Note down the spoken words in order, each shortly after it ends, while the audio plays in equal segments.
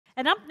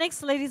And up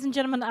next, ladies and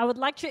gentlemen, I would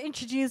like to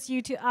introduce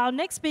you to our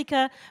next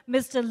speaker,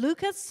 Mr.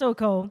 Lukas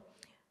Sokol,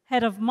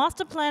 Head of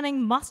Master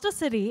Planning, Masdar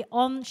City,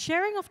 on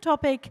sharing of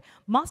topic,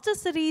 Masdar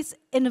City's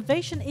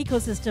Innovation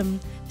Ecosystem,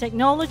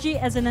 Technology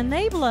as an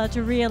Enabler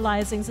to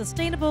Realizing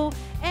Sustainable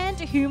and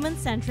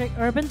Human-Centric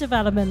Urban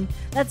Development.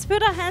 Let's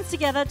put our hands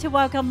together to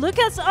welcome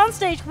Lukas on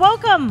stage.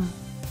 Welcome.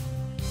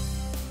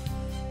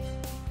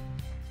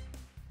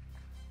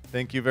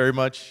 Thank you very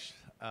much.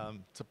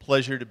 It's a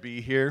pleasure to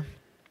be here.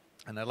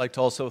 And I'd like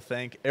to also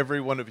thank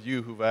every one of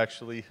you who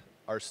actually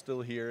are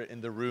still here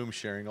in the room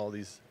sharing all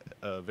these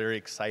very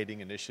exciting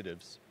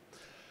initiatives.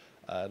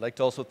 I'd like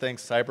to also thank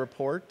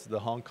Cyberport, the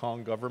Hong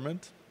Kong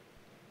government,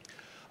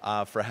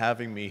 for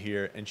having me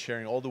here and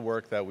sharing all the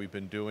work that we've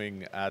been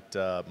doing at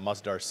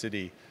Masdar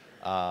City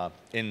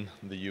in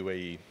the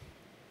UAE.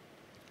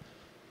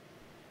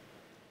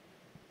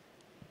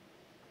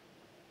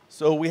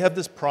 So we have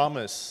this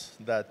promise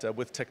that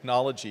with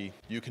technology,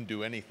 you can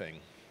do anything.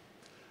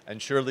 And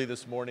surely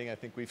this morning, I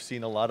think we've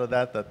seen a lot of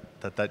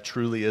that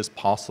truly is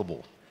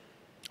possible.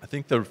 I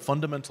think the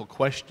fundamental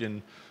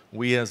question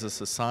we as a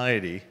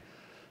society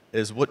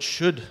is, what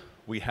should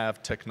we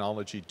have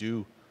technology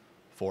do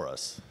for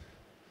us?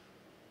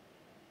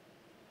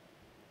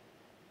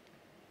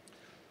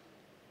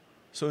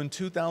 So in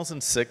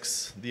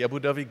 2006, the Abu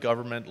Dhabi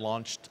government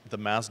launched the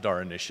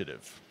Masdar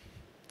initiative.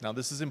 Now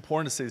this is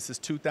important to say, this is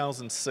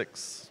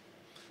 2006.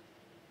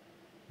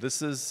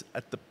 This is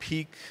at the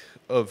peak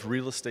of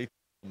real estate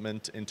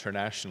development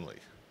internationally.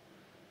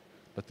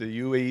 But the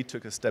UAE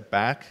took a step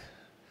back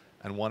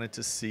and wanted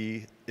to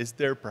see, is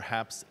there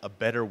perhaps a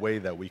better way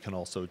that we can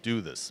also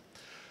do this?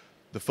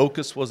 The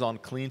focus was on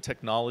clean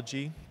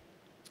technology,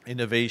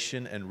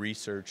 innovation and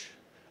research,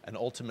 and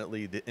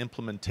ultimately the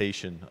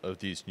implementation of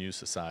these new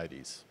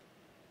societies.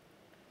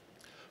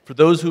 For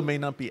those who may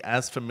not be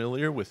as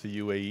familiar with the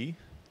UAE,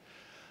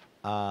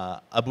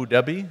 Abu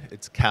Dhabi,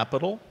 its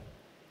capital,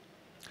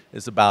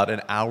 is about an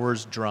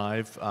hour's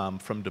drive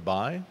from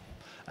Dubai.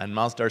 And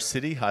Masdar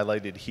City,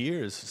 highlighted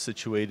here, is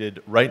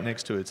situated right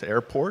next to its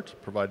airport,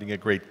 providing a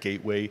great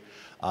gateway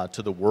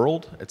to the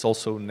world. It's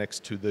also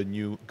next to the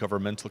new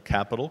governmental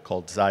capital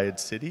called Zayed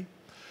City,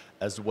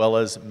 as well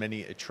as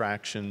many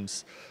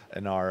attractions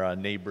in our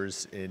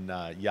neighbors in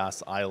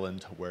Yas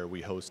Island, where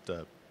we host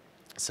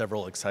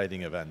several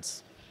exciting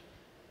events.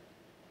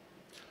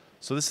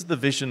 So this is the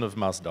vision of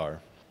Masdar.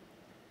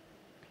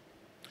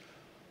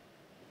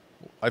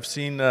 I've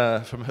seen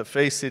from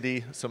Hefei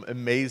City some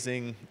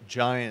amazing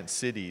giant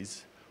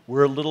cities.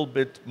 We're a little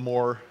bit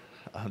more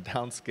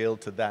downscaled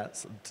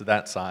to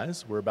that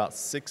size. We're about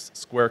 6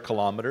 square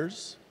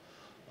kilometers,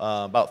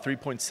 about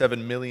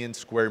 3.7 million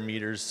square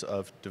meters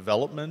of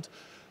development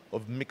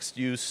of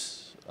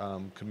mixed-use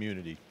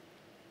community,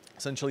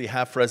 essentially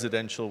half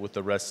residential with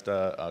the rest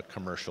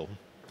commercial.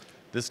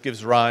 This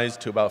gives rise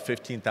to about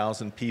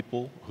 15,000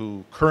 people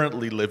who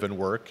currently live and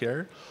work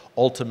here.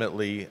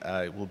 Ultimately,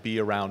 it will be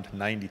around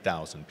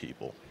 90,000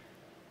 people.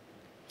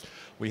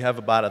 We have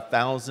about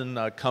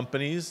 1,000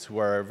 companies who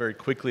are very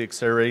quickly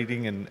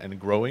accelerating and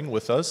growing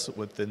with us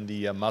within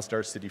the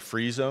Masdar City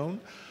Free Zone.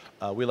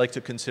 We like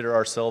to consider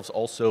ourselves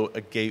also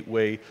a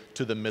gateway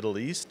to the Middle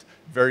East,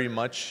 very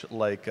much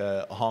like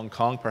Hong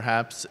Kong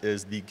perhaps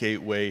is the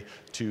gateway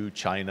to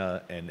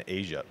China and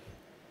Asia.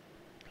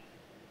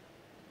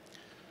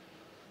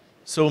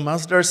 So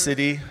Masdar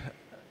City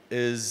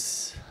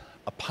is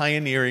a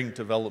pioneering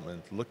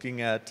development, looking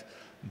at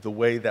the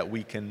way that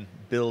we can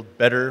build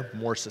better,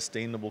 more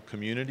sustainable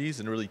communities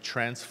and really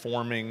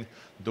transforming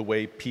the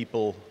way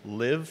people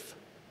live,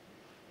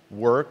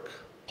 work,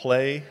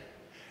 play,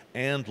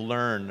 and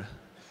learn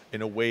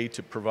in a way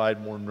to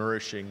provide more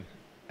nourishing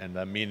and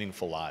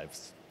meaningful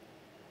lives.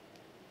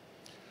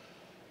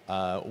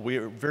 We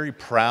are very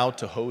proud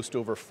to host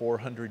over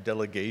 400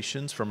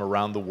 delegations from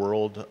around the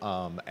world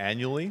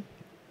annually.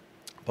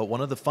 But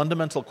one of the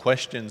fundamental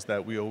questions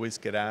that we always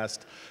get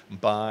asked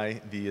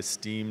by the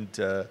esteemed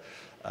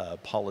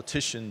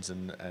politicians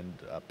and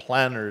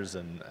planners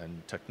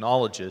and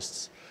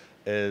technologists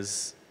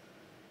is,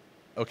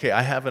 okay,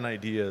 I have an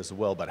idea as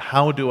well, but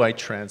how do I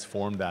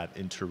transform that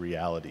into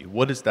reality?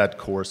 What is that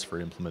course for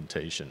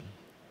implementation?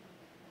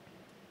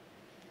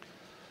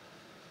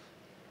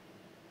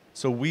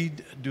 So we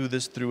do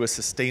this through a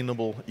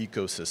sustainable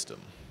ecosystem.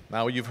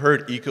 Now, you've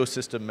heard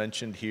ecosystem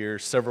mentioned here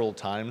several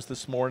times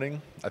this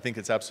morning. I think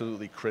it's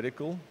absolutely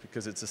critical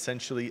because it's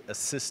essentially a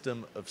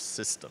system of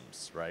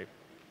systems, right?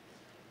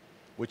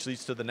 Which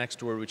leads to the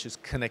next word, which is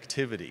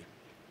connectivity.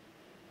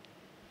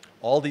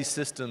 All these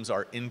systems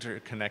are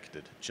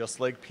interconnected, just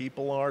like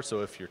people are.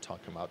 So if you're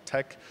talking about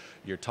tech,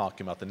 you're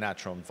talking about the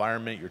natural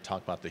environment, you're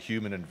talking about the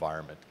human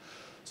environment.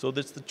 So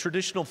there's the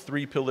traditional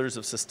 3 pillars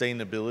of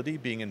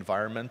sustainability, being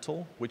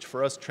environmental, which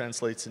for us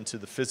translates into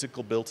the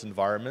physical built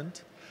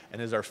environment,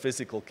 and is our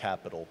physical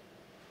capital,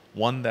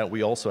 one that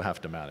we also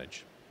have to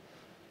manage.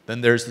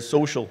 Then there's the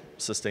social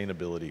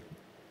sustainability.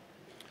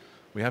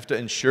 We have to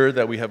ensure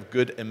that we have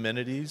good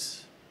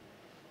amenities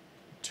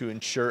to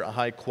ensure a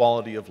high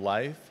quality of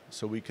life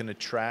so we can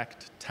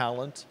attract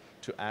talent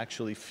to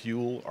actually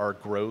fuel our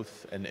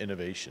growth and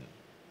innovation.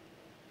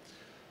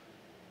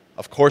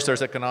 Of course,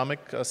 there's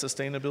economic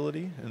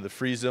sustainability in the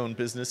free zone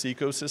business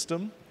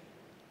ecosystem,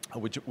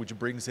 which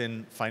brings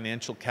in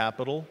financial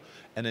capital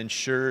and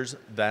ensures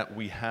that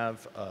we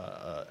have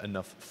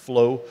enough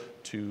flow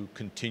to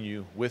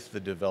continue with the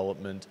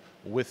development,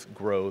 with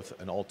growth,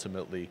 and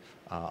ultimately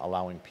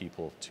allowing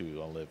people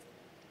to live.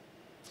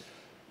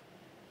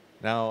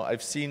 Now,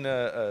 I've seen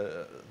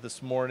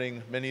this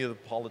morning many of the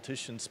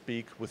politicians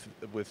speak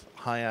with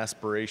high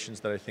aspirations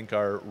that I think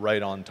are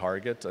right on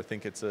target. I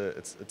think it's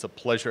a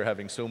pleasure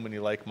having so many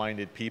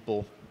like-minded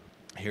people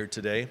here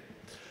today.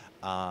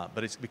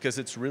 But it's because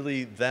it's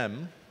really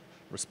them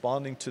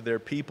responding to their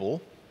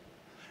people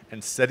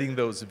and setting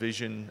those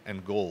vision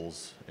and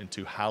goals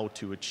into how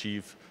to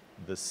achieve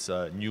this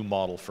new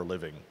model for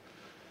living.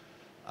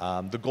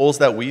 The goals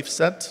that we've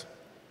set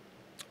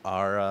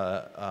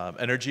are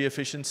energy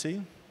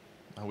efficiency.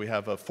 We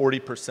have a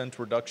 40%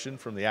 reduction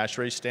from the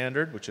ASHRAE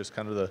standard, which is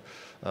kind of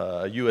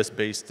the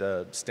US-based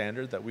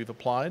standard that we've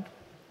applied.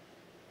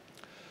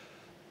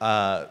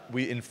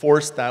 We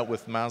enforce that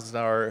with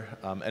Masdar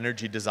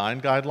energy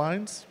design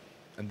guidelines,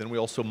 and then we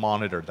also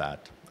monitor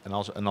that. And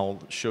I'll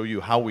show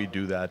you how we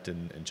do that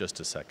in just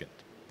a second.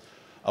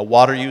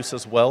 Water use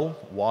as well.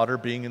 Water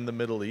being in the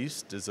Middle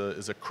East is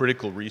a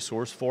critical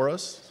resource for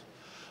us.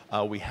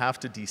 We have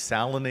to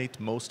desalinate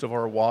most of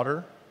our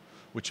water,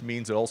 which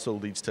means it also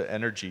leads to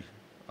energy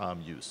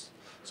use.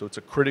 So it's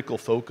a critical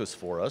focus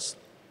for us.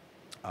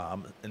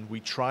 And we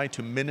try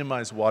to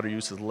minimize water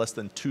use of less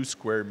than 2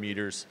 square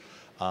meters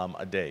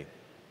a day.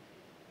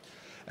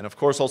 And of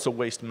course, also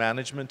waste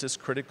management is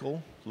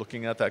critical,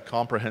 looking at that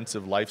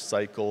comprehensive life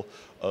cycle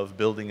of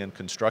building and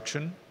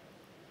construction.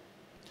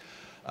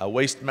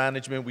 Waste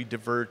management, we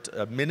divert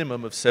a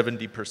minimum of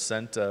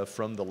 70%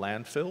 from the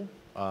landfill.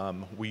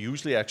 We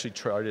usually actually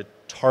try to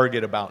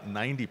target about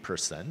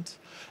 90%.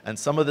 And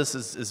some of this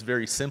is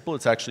very simple.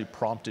 It's actually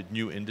prompted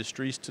new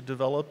industries to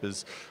develop,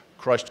 is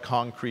crushed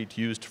concrete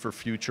used for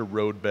future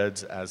road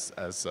beds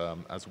as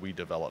we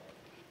develop.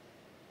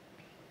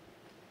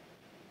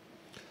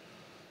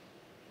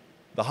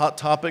 The hot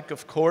topic,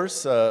 of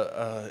course,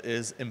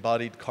 is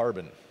embodied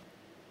carbon.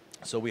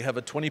 So we have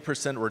a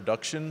 20%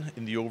 reduction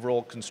in the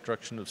overall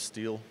construction of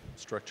steel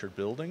structured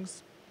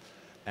buildings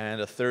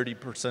and a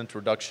 30%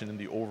 reduction in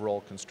the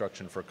overall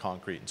construction for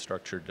concrete and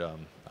structured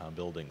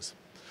buildings.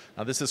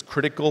 Now this is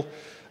critical.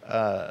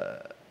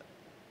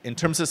 In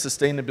terms of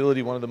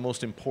sustainability, one of the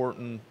most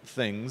important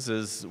things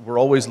is we're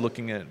always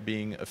looking at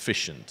being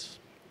efficient,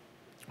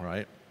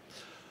 right?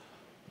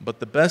 But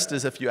the best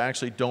is if you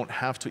actually don't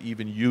have to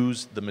even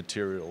use the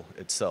material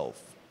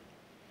itself.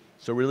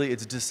 So really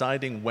it's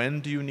deciding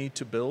when do you need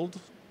to build,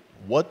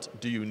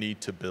 what do you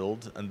need to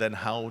build, and then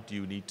how do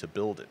you need to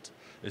build it?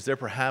 Is there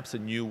perhaps a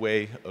new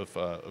way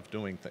of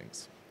doing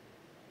things?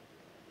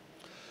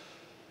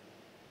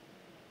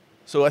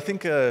 So I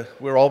think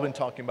we've all been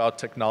talking about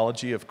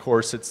technology. Of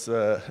course, it's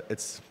the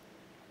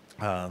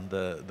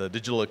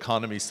Digital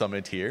Economy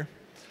Summit here.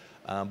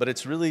 But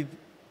it's really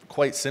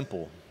quite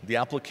simple. The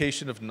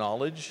application of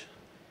knowledge,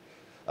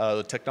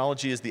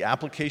 technology is the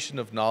application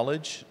of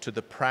knowledge to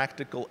the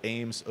practical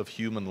aims of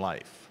human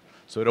life.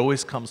 So it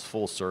always comes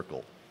full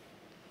circle,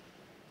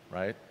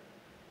 right?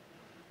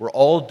 We're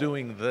all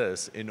doing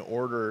this in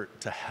order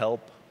to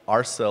help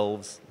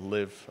ourselves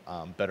live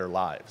better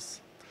lives.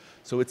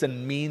 So it's a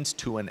means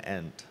to an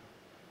end.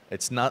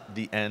 It's not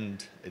the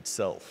end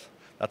itself.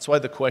 That's why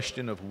the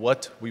question of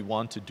what we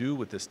want to do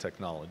with this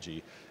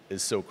technology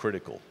is so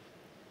critical.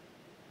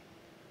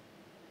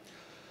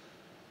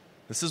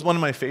 This is one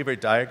of my favorite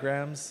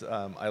diagrams.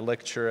 I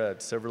lecture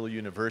at several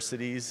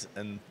universities,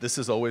 and this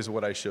is always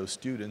what I show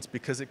students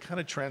because it kind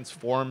of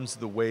transforms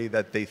the way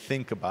that they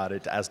think about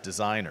it as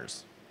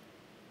designers,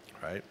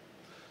 right?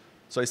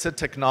 So I said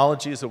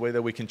technology is a way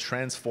that we can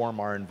transform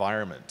our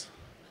environment,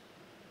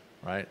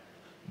 right?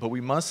 But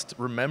we must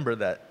remember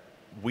that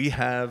we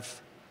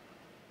have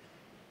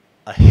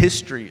a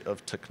history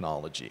of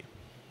technology,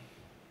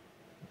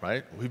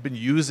 right? We've been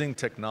using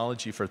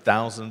technology for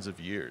thousands of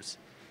years.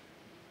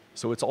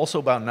 So it's also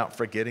about not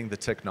forgetting the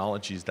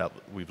technologies that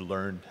we've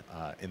learned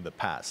in the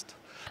past.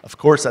 Of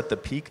course, at the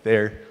peak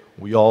there,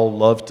 we all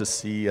love to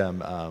see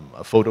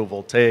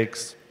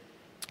photovoltaics,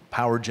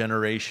 power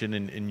generation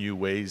in new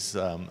ways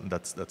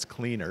that's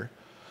cleaner.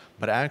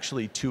 But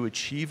actually, to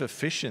achieve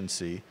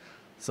efficiency,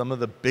 some of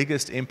the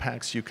biggest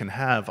impacts you can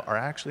have are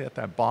actually at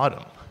that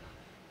bottom,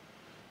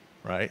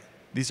 right?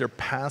 These are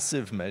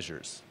passive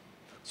measures.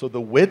 So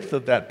the width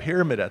of that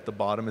pyramid at the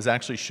bottom is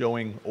actually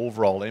showing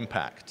overall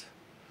impact.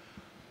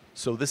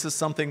 So this is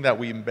something that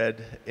we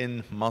embed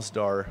in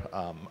Masdar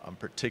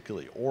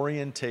particularly.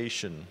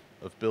 Orientation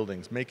of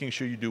buildings, making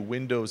sure you do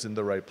windows in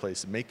the right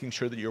place, making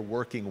sure that you're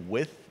working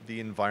with the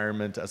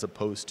environment as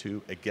opposed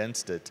to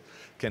against it,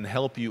 can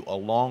help you a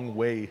long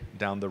way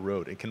down the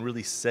road. It can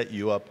really set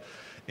you up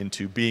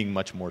into being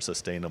much more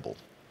sustainable.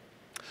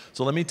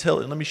 So let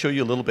me show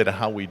you a little bit of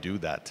how we do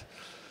that.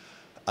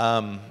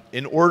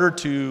 In order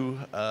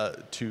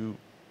to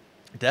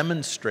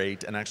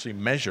demonstrate and actually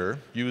measure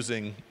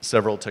using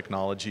several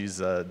technologies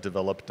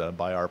developed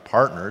by our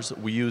partners.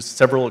 We use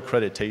several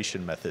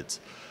accreditation methods.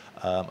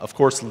 Of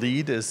course,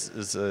 LEED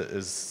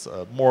is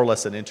more or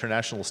less an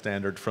international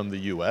standard from the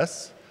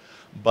US,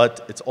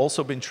 but it's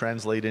also been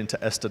translated into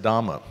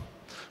Estadama,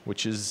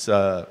 which is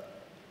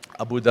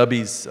Abu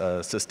Dhabi's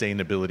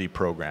sustainability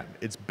program.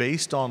 It's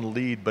based on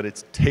LEED, but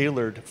it's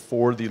tailored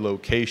for the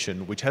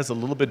location, which has a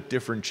little bit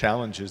different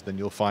challenges than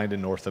you'll find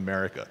in North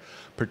America,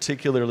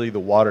 particularly the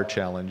water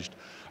challenge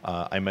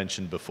I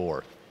mentioned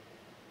before.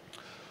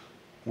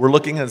 We're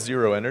looking at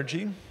zero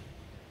energy,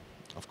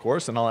 of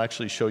course, and I'll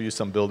actually show you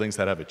some buildings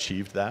that have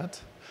achieved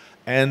that.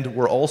 And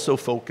we're also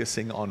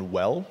focusing on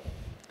well.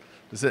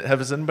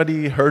 Has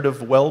anybody heard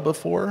of well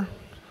before?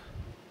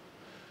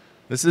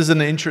 This is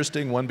an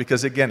interesting one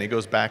because, again, it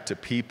goes back to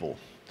people.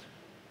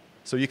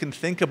 So you can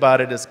think about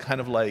it as kind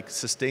of like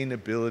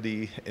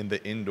sustainability in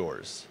the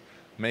indoors,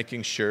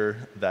 making sure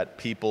that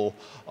people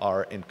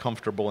are in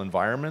comfortable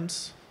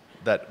environments,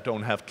 that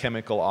don't have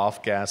chemical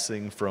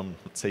off-gassing from,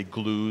 let's say,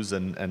 glues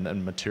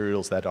and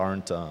materials that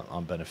aren't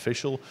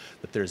beneficial,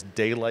 that there's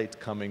daylight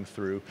coming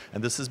through.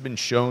 And this has been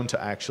shown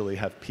to actually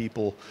have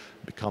people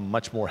become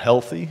much more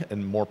healthy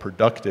and more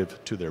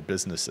productive to their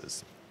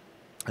businesses.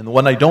 And the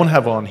one I don't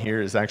have on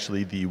here is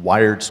actually the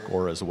Wired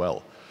score as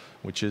well,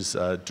 which is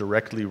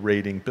directly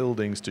rating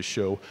buildings to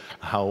show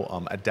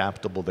how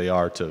adaptable they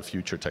are to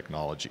future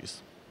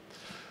technologies.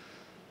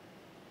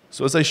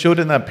 So as I showed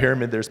in that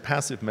pyramid, there's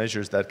passive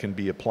measures that can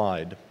be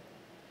applied.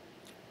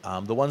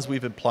 The ones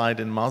we've applied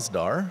in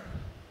Masdar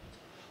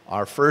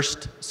are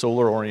first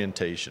solar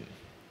orientation.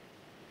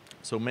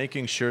 So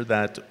making sure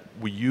that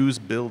we use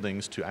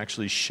buildings to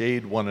actually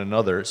shade one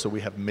another so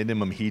we have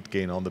minimum heat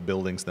gain on the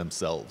buildings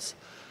themselves.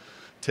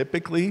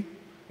 Typically,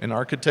 in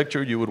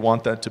architecture, you would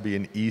want that to be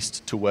an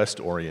east to west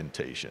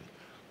orientation.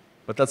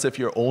 But that's if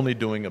you're only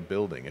doing a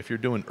building. If you're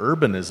doing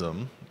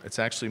urbanism, it's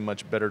actually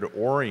much better to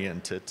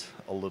orient it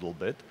a little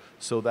bit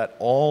so that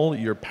all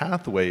your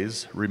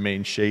pathways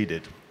remain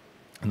shaded.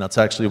 And that's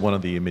actually one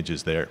of the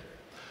images there.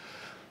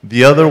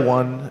 The other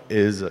one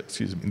is,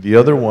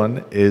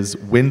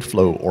 wind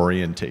flow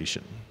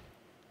orientation.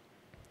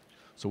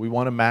 So we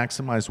want to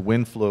maximize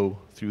wind flow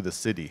through the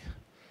city.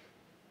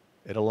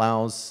 It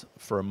allows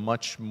for a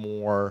much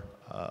more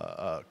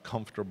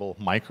comfortable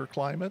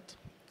microclimate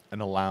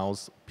and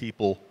allows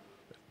people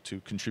to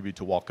contribute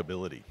to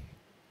walkability.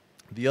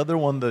 The other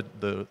one,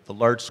 the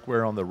large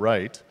square on the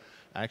right,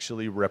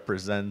 actually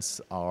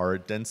represents our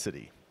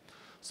density.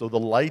 So the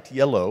light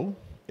yellow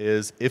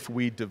is if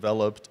we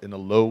developed in a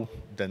low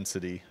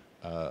density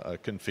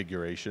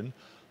configuration,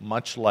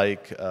 much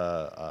like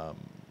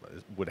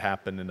would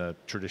happen in a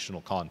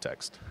traditional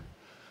context.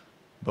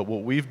 But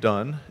what we've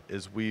done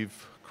is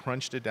we've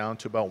crunched it down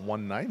to about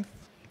 1/9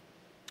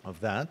 of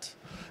that.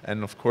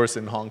 And of course,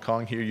 in Hong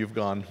Kong here, you've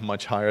gone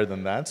much higher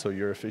than that, so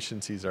your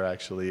efficiencies are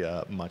actually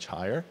much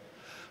higher.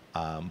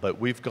 But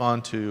we've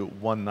gone to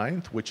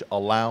 1/9, which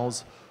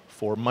allows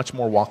for much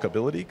more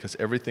walkability because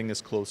everything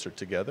is closer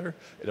together.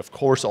 It, of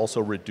course,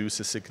 also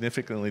reduces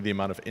significantly the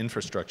amount of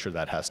infrastructure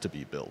that has to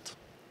be built.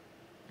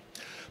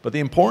 But the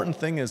important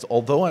thing is,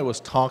 although I was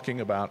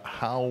talking about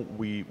how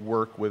we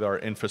work with our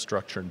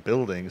infrastructure and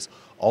buildings,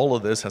 all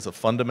of this has a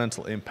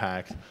fundamental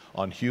impact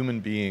on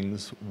human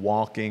beings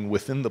walking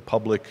within the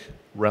public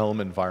realm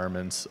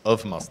environments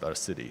of Masdar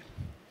City.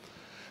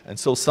 And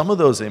so some of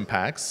those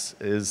impacts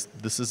is,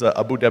 this is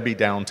Abu Dhabi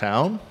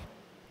downtown.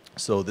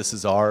 So this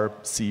is our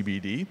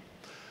CBD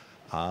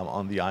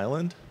on the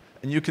island.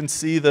 And you can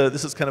see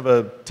this is kind of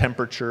a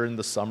temperature in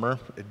the summer.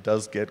 It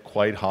does get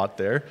quite hot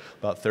there,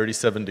 about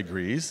 37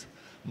 degrees.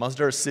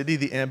 Masdar City,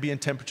 the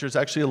ambient temperature is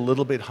actually a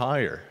little bit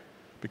higher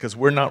because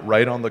we're not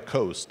right on the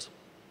coast.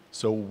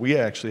 So we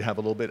actually have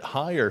a little bit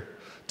higher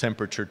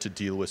temperature to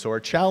deal with. So our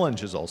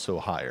challenge is also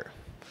higher.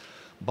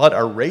 But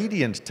our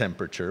radiant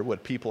temperature,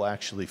 what people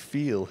actually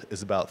feel,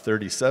 is about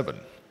 37.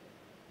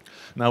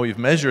 Now we've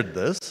measured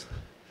this,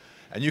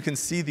 and you can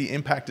see the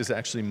impact is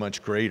actually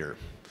much greater.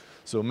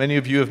 So many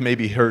of you have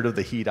maybe heard of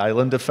the heat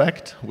island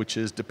effect, which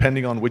is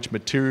depending on which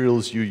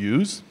materials you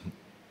use.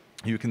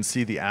 You can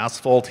see the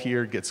asphalt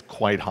here gets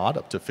quite hot,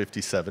 up to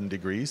 57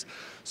 degrees.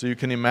 So you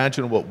can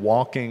imagine what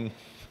walking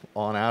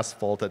on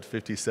asphalt at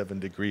 57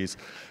 degrees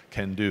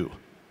can do.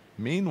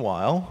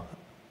 Meanwhile,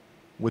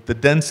 with the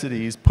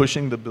densities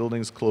pushing the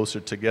buildings closer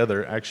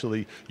together,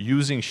 actually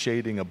using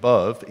shading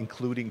above,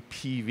 including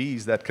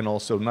PVs that can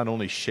also not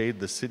only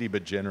shade the city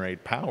but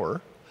generate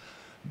power,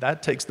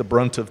 that takes the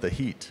brunt of the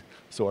heat.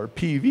 So our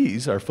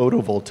PVs, our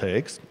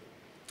photovoltaics,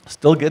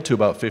 still get to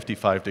about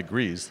 55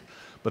 degrees,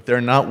 but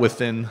they're not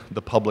within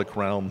the public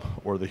realm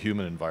or the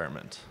human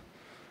environment.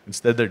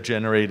 Instead, they're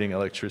generating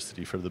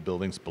electricity for the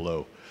buildings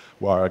below,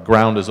 while our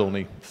ground is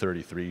only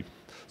 33.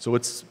 So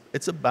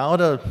it's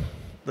about a,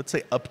 let's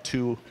say, up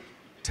to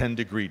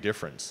 10-degree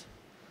difference.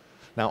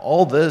 Now,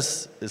 all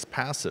this is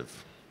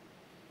passive.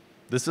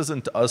 This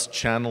isn't us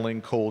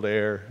channeling cold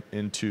air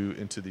into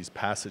these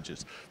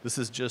passages. This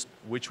is just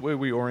which way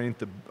we orient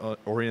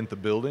the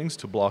buildings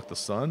to block the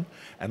sun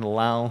and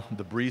allow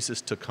the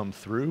breezes to come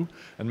through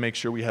and make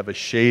sure we have a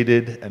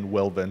shaded and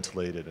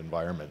well-ventilated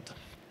environment.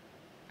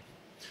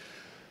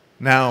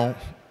 Now,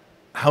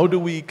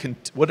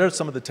 what are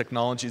some of the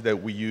technologies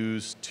that we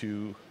use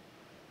to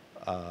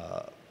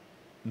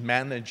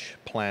manage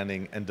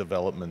planning and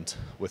development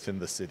within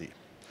the city?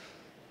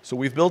 So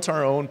we've built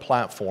our own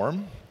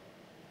platform,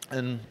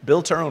 and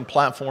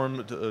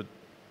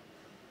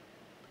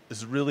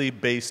is really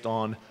based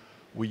on,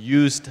 we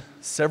used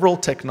several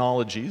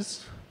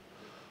technologies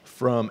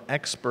from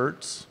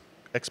expert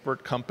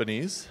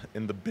companies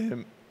in the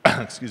BIM,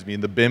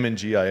 in the BIM and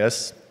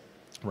GIS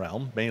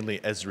realm, mainly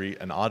Esri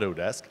and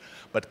Autodesk,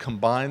 but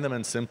combined them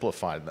and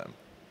simplified them.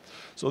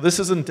 So this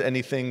isn't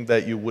anything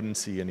that you wouldn't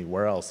see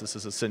anywhere else. This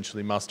is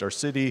essentially Masdar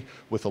City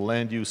with the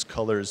land use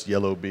colors,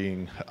 yellow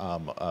being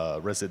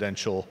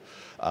residential,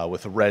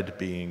 with red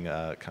being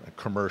kind of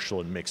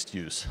commercial and mixed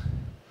use.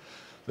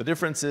 The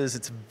difference is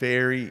it's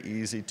very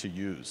easy to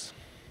use.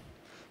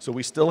 So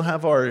we still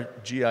have our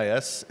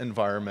GIS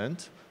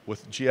environment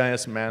with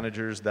GIS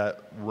managers that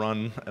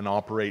run and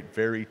operate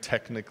very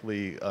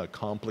technically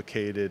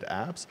complicated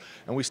apps.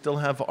 And we still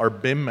have our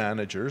BIM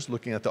managers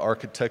looking at the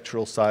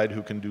architectural side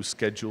who can do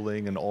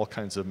scheduling and all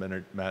kinds of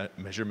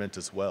measurement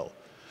as well.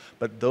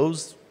 But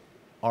those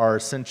are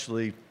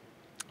essentially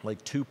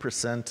like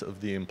 2% of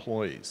the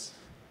employees,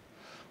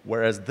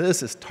 whereas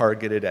this is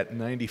targeted at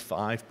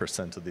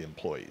 95% of the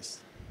employees.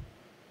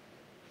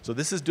 So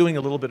this is doing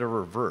a little bit of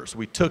reverse.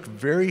 We took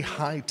very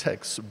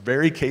high-tech,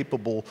 very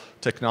capable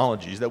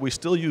technologies that we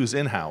still use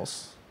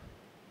in-house,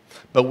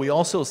 but we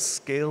also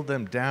scaled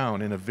them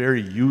down in a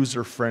very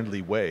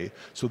user-friendly way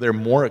so they're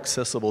more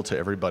accessible to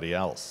everybody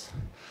else.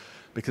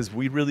 Because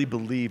we really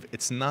believe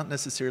it's not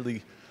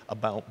necessarily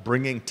about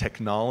bringing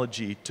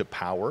technology to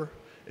power,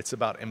 it's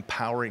about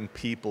empowering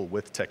people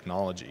with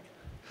technology.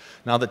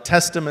 Now, the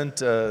testament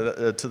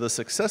to the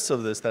success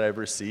of this that I've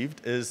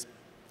received is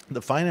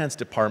the finance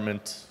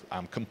department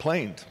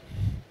complained.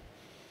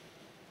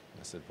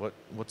 I said,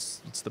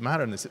 what's the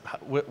matter? And they said,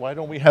 why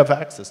don't we have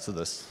access to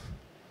this?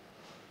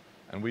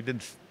 And we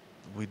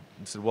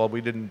said, well,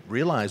 we didn't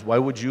realize, why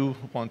would you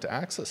want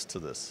access to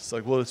this? It's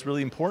like, well, it's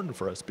really important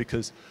for us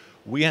because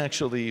we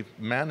actually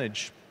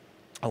manage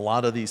a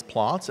lot of these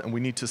plots, and we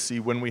need to see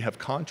when we have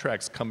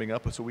contracts coming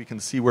up so we can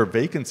see where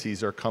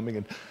vacancies are coming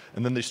in.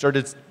 And then they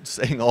started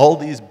saying all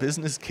these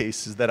business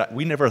cases that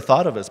we never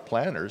thought of as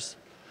planners,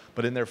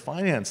 but in their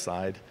finance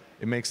side,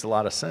 it makes a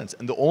lot of sense.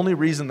 And the only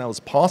reason that was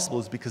possible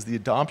is because the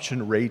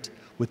adoption rate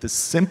with the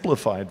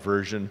simplified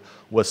version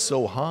was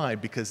so high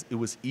because it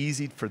was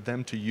easy for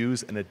them to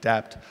use and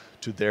adapt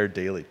to their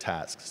daily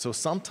tasks. So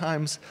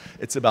sometimes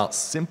it's about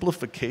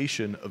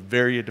simplification of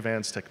very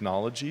advanced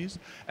technologies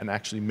and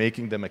actually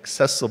making them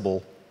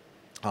accessible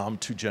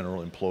to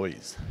general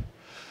employees.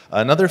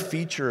 Another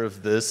feature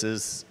of this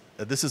is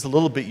a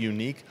little bit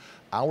unique.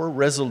 Our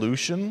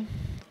resolution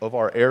of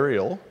our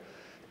aerial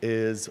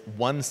is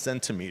 1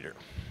 centimeter.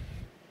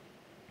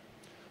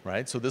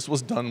 Right? So this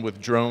was done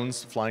with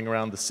drones flying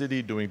around the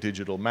city, doing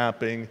digital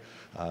mapping,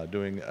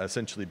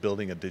 essentially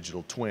building a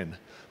digital twin.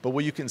 But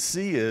what you can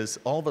see is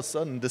all of a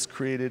sudden this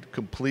created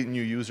complete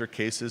new user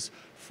cases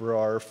for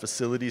our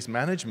facilities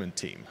management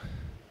team.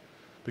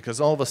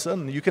 Because all of a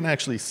sudden you can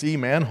actually see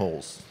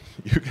manholes.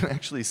 You can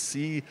actually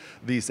see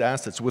these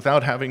assets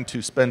without having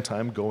to spend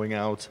time going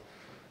out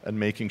and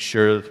making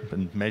sure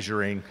and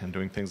measuring and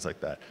doing things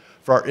like that.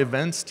 For our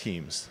events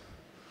teams,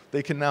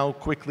 they can now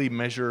quickly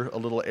measure a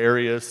little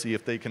area, see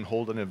if they can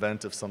hold an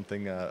event if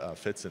something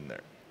fits in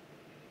there.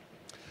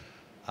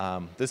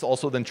 This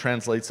also then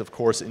translates, of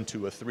course,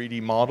 into a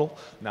 3D model.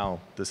 Now,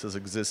 this has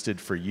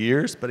existed for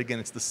years, but again,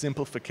 it's the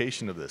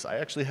simplification of this. I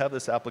actually have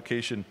this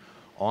application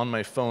on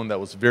my phone that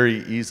was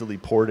very easily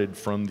ported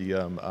from the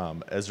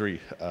Esri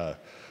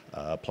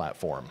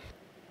platform.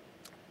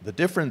 The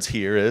difference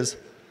here is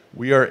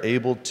we are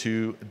able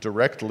to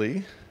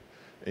directly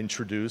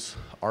introduce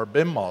our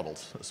BIM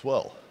models as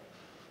well.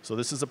 So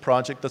this is a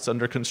project that's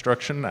under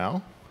construction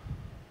now,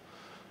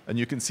 and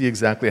you can see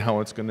exactly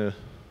how it's going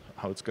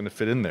to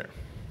fit in there.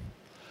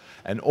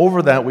 And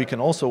over that, we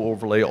can also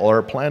overlay all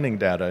our planning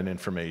data and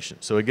information.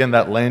 So again,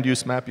 that land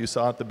use map you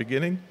saw at the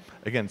beginning,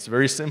 again, it's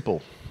very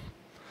simple.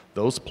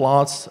 Those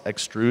plots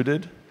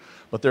extruded,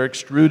 but they're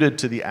extruded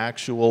to the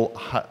actual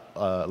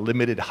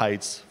limited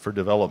heights for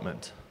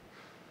development.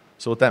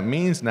 So what that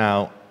means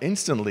now,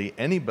 instantly,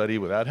 anybody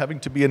without having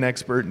to be an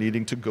expert,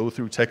 needing to go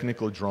through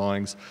technical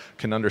drawings,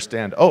 can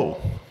understand, oh,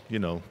 you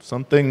know,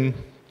 something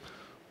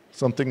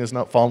is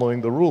not following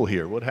the rule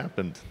here. What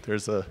happened?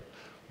 There's a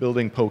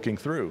building poking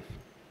through.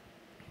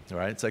 All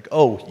right? It's like,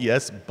 oh,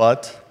 yes,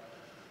 but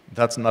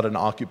that's not an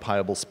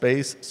occupiable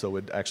space, so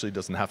it actually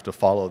doesn't have to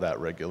follow that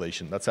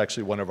regulation. That's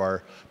actually one of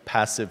our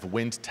passive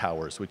wind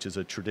towers, which is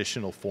a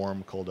traditional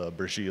form called a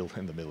bergil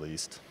in the Middle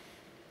East.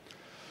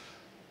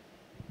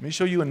 Let me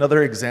show you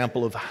another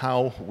example of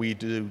how we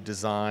do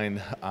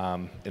design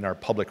in our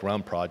public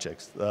realm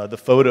projects. The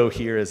photo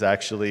here is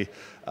actually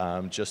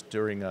just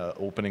during an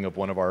opening of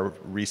one of our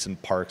recent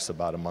parks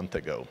about a month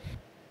ago.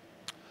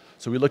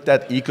 So we looked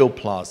at Eco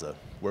Plaza,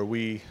 where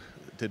we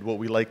did what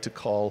we like to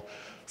call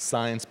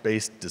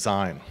science-based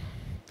design.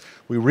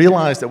 We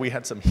realized that we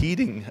had some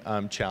heating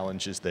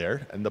challenges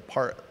there, and the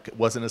park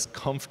wasn't as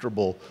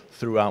comfortable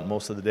throughout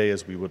most of the day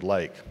as we would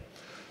like.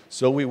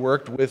 So we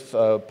worked with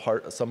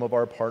some of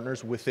our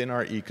partners within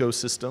our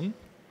ecosystem.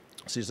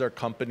 So these are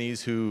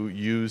companies who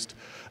used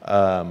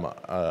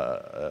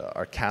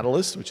our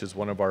Catalyst, which is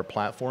one of our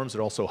platforms,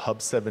 and also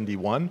Hub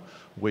 71,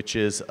 which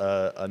is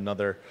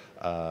another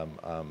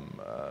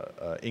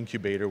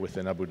incubator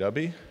within Abu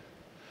Dhabi.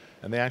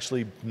 And they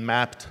actually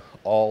mapped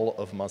all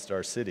of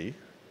Masdar city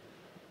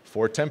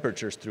for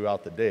temperatures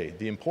throughout the day.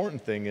 The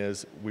important thing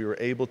is we were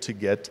able to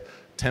get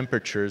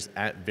temperatures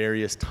at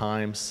various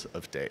times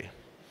of day.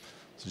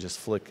 So just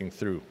flicking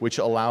through, which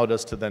allowed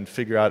us to then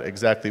figure out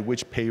exactly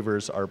which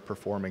pavers are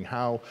performing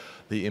how,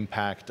 the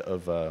impact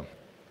of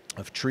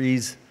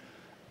trees,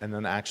 and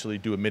then actually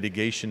do a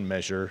mitigation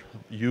measure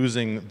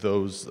using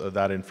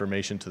that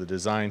information to the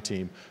design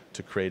team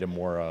to create a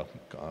more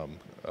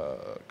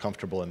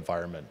comfortable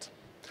environment.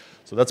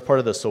 So that's part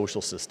of the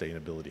social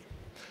sustainability.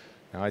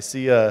 Now I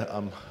see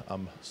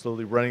I'm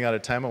slowly running out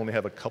of time. I only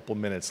have a couple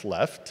minutes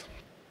left.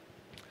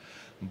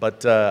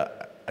 But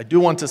I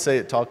do want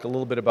to talk a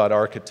little bit about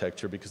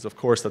architecture because, of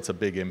course, that's a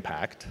big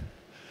impact.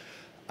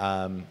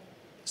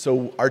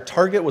 So our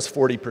target was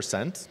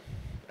 40%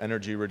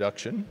 energy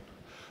reduction.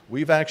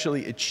 We've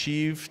actually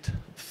achieved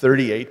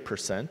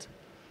 38%,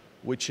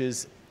 which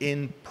is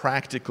in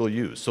practical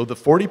use. So the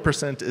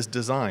 40% is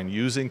design,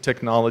 using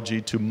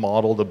technology to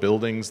model the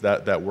buildings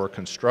that we're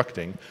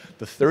constructing.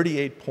 The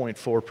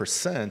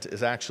 38.4%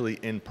 is actually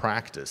in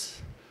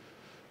practice,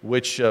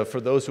 which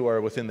for those who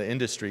are within the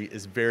industry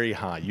is very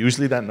high.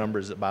 Usually that number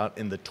is about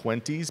in the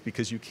 20s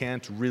because you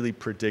can't really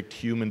predict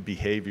human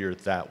behavior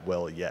that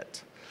well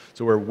yet.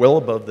 So we're well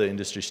above the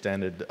industry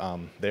standard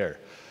there.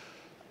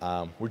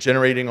 We're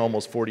generating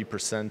almost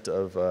 40%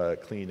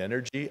 of clean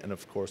energy and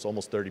of course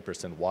almost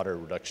 30% water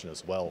reduction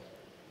as well.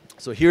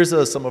 So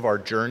here's some of our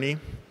journey.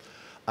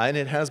 And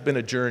it has been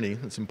a journey,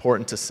 it's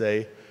important to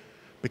say,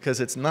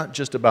 because it's not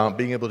just about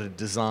being able to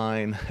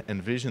design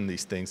and vision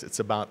these things, it's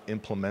about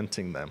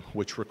implementing them,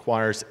 which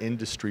requires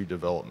industry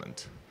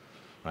development,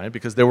 right?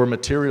 Because there were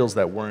materials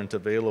that weren't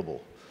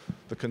available.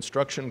 The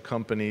construction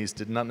companies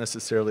did not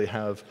necessarily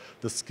have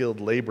the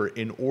skilled labor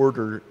in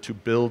order to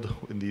build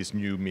in these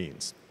new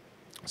means.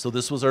 So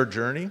this was our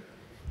journey.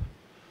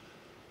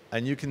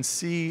 And you can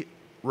see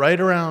right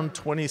around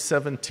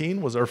 2017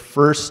 was our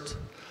first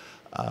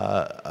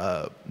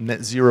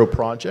net zero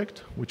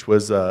project, which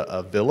was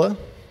a villa,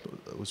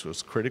 which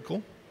was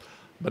critical.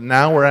 But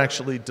now we're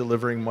actually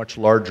delivering much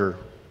larger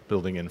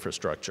building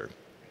infrastructure.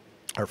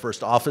 Our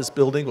first office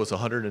building was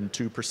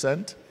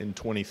 102% in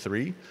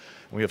 23. And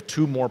we have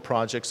 2 more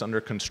projects under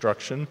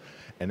construction,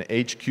 an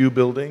HQ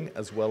building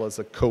as well as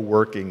a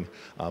co-working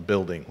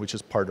building, which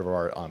is part of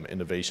our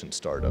innovation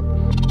startup.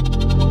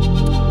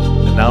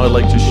 And now I'd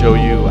like to show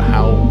you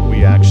how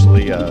we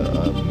actually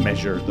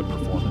measure the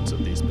performance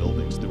of these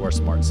buildings through our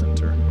Smart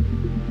Center.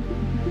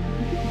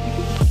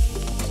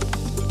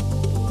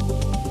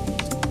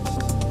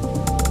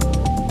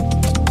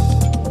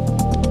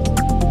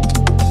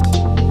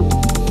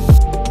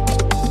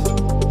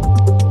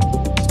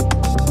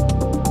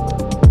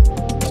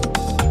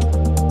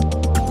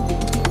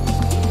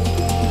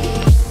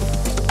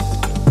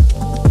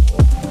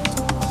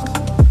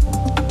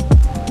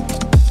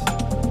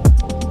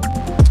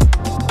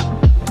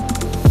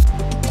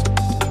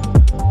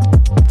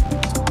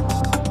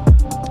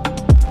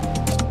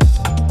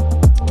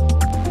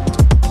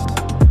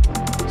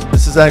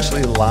 This is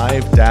actually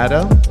live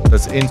data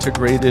that's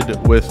integrated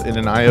in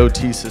an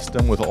IoT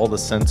system with all the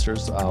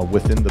sensors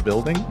within the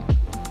building.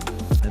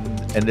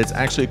 And it's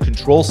actually a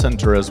control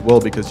center as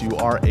well because you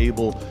are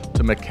able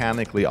to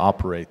mechanically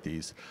operate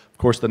these. Of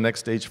course, the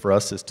next stage for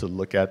us is to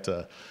look at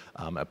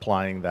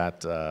applying that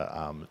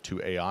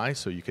to AI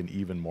so you can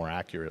even more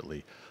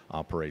accurately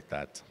operate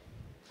that.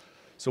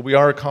 So we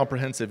are a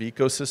comprehensive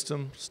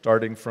ecosystem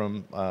starting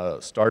from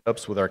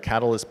startups with our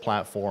Catalyst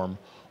platform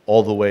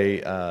all the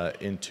way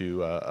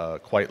into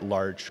quite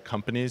large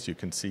companies. You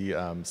can see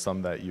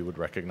some that you would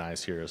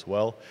recognize here as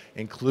well,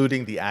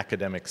 including the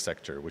academic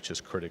sector, which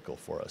is critical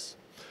for us.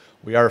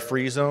 We are a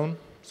free zone,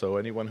 so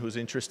anyone who's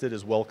interested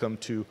is welcome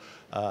to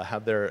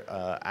have their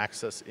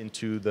access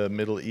into the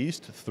Middle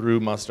East through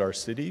Masdar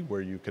City,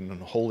 where you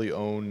can wholly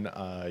own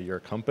your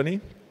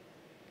company.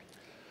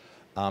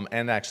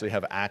 And actually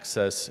have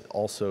access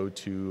also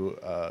to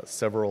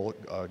several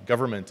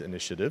government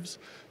initiatives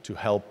to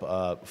help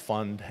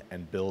fund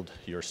and build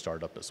your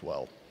startup as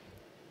well.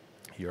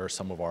 Here are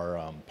some of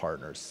our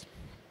partners.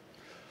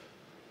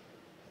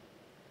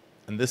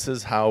 And this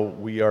is how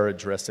we are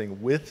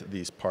addressing with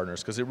these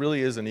partners, because it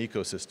really is an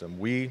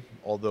ecosystem.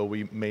 Although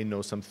we may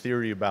know some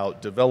theory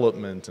about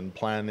development and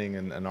planning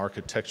and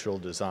architectural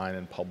design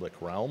and public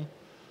realm,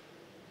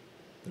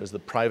 There's the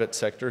private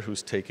sector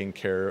who's taking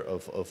care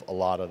of a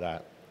lot of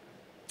that,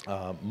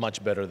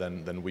 much better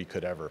than we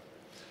could ever.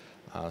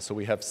 So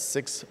we have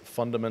 6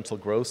 fundamental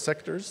growth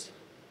sectors.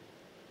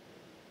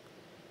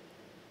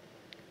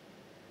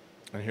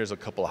 And here's a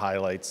couple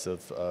highlights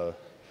of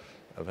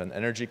an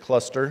energy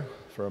cluster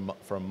from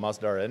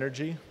Masdar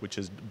Energy, which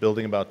is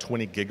building about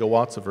 20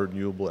 gigawatts of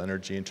renewable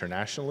energy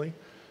internationally.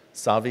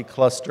 Savi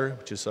cluster,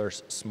 which is our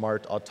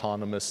smart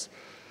autonomous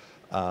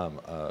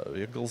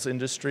vehicles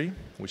industry,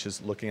 which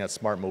is looking at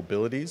smart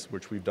mobilities,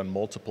 which we've done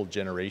multiple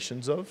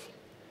generations of.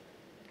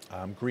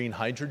 Green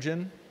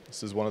hydrogen.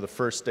 This is one of the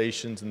first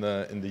stations in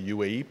the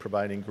UAE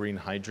providing green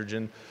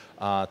hydrogen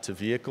to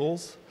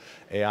vehicles.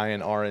 AI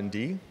and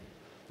R&D.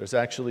 There's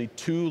actually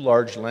 2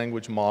 large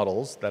language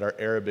models that are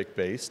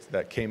Arabic-based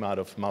that came out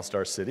of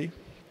Masdar City.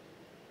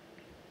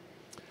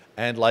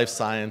 And life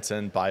science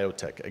and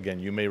biotech. Again,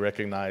 you may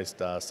recognize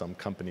some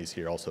companies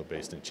here also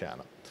based in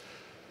China.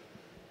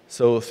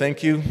 So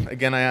thank you.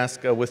 Again, I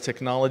ask, with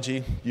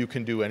technology, you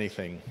can do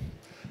anything.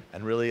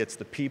 And really, it's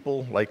the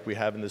people like we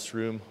have in this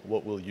room.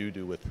 What will you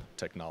do with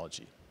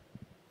technology?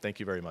 Thank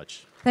you very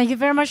much. Thank you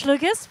very much,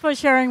 Lukas, for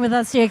sharing with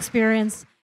us your experience.